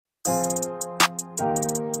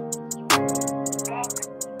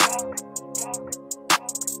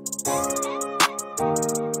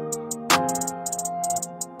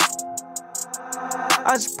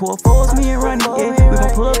pull fours, me and Ronnie, yeah. We gon'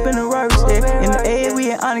 pull up in the Rari, yeah. In the A, we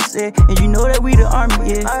in Onyx, yeah. And you know that we the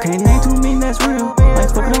army, yeah. Can't name too many, that's real. Like,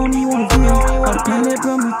 fuck it, I don't even wanna deal. All the pain that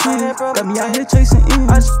brought me tears. Got me out here chasing in.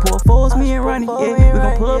 I just pull fours, me and Ronnie, yeah. We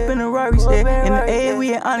gon' pull up in the Rari, yeah. In the A,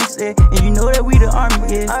 we in Onyx, yeah. And you know that we the army,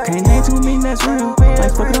 yeah. Can't name too many, that's real.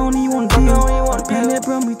 Like, fuck it, I don't even wanna deal. All the pain that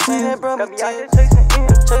brought me tears. Got me out here chasing in.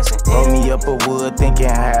 Roll me up a wood, thinking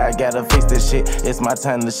how I gotta fix this shit. It's my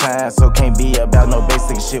time to shine, so can't be about no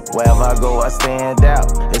basic shit. Wherever I go, I stand out.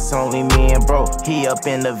 It's only me and bro. He up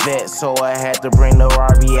in the vet, so I had to bring the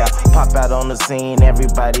Rari out. Pop out on the scene,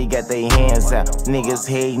 everybody got their hands out. Niggas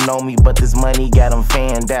hating on me, but this money got them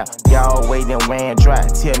fanned out. Y'all waiting, ran dry.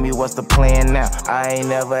 Tell me what's the plan now. I ain't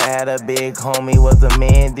never had a big homie, was a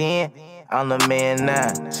man then. I'm the man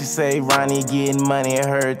now. She say Ronnie getting money,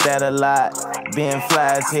 heard that a lot. Been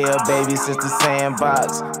fly as hell, baby, since the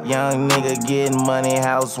sandbox. Young nigga getting money,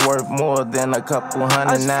 house worth more than a couple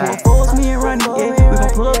hundred now. I just pull fours, me and Ronnie, yeah. We gon'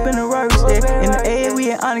 pull up in the Rari, yeah. In the A,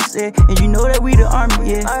 we in Onyx, yeah. And you know that we the army,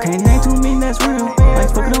 yeah. Can't name too many, that's real.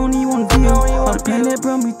 Like, fuck it, I don't even wanna deal. All the pain that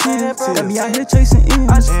brought me tears. Got me out here chasing in.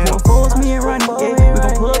 I just pull fours, me and Ronnie, yeah. We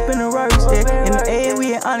gon' pull up in the Rari, yeah. In the A,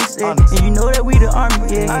 we in Onyx, yeah. And you know that we the army,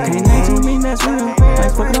 yeah. Can't name too many, that's real.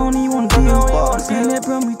 Like, fuck it, I don't even wanna deal. All the pain that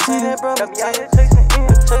brought me tears. Got me out here chasing in.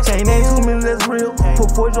 Can't name too many, that's real.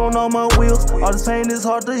 Put forge on all my wheels. All this pain is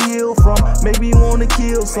hard to heal from. Make me wanna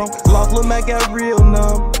kill some. Lost Lil Mac, got real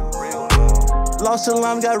numb. Lost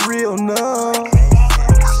Shalom, got real numb.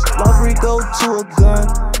 Lost Rico to a gun.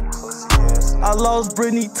 I lost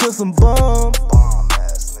Brittany to some bum.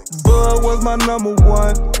 Bud was my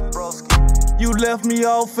 #1. You left me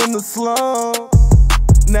off in the slum.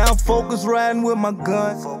 Now I'm focused riding with my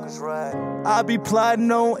gun. I be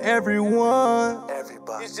plotting on everyone.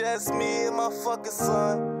 It's just me and my fucking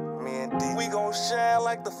son. We gon' shine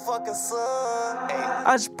like the fucking sun.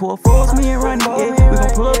 I just pull fours, me and Ronnie, yeah. We gon'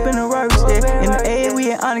 pull up in the Rari, yeah. In the A,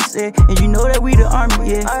 we in Onyx, yeah. And you know that we the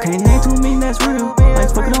army, yeah. Can't name too many, that's real. Like,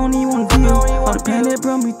 fuck it, I don't even wanna deal. All the pain that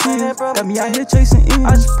brought me tears. Got me out here chasing in.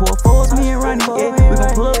 I just pull fours, me and Ronnie, yeah. We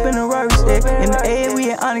gon' pull up in the Rari, yeah. In the A, we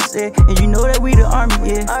in Onyx, yeah. And you know that we the army,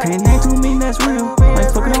 yeah. Can't name too many, that's real.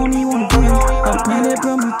 Like, fuck it, I don't even wanna deal. All the pain that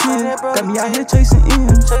brought me tears. Got me out here chasing in.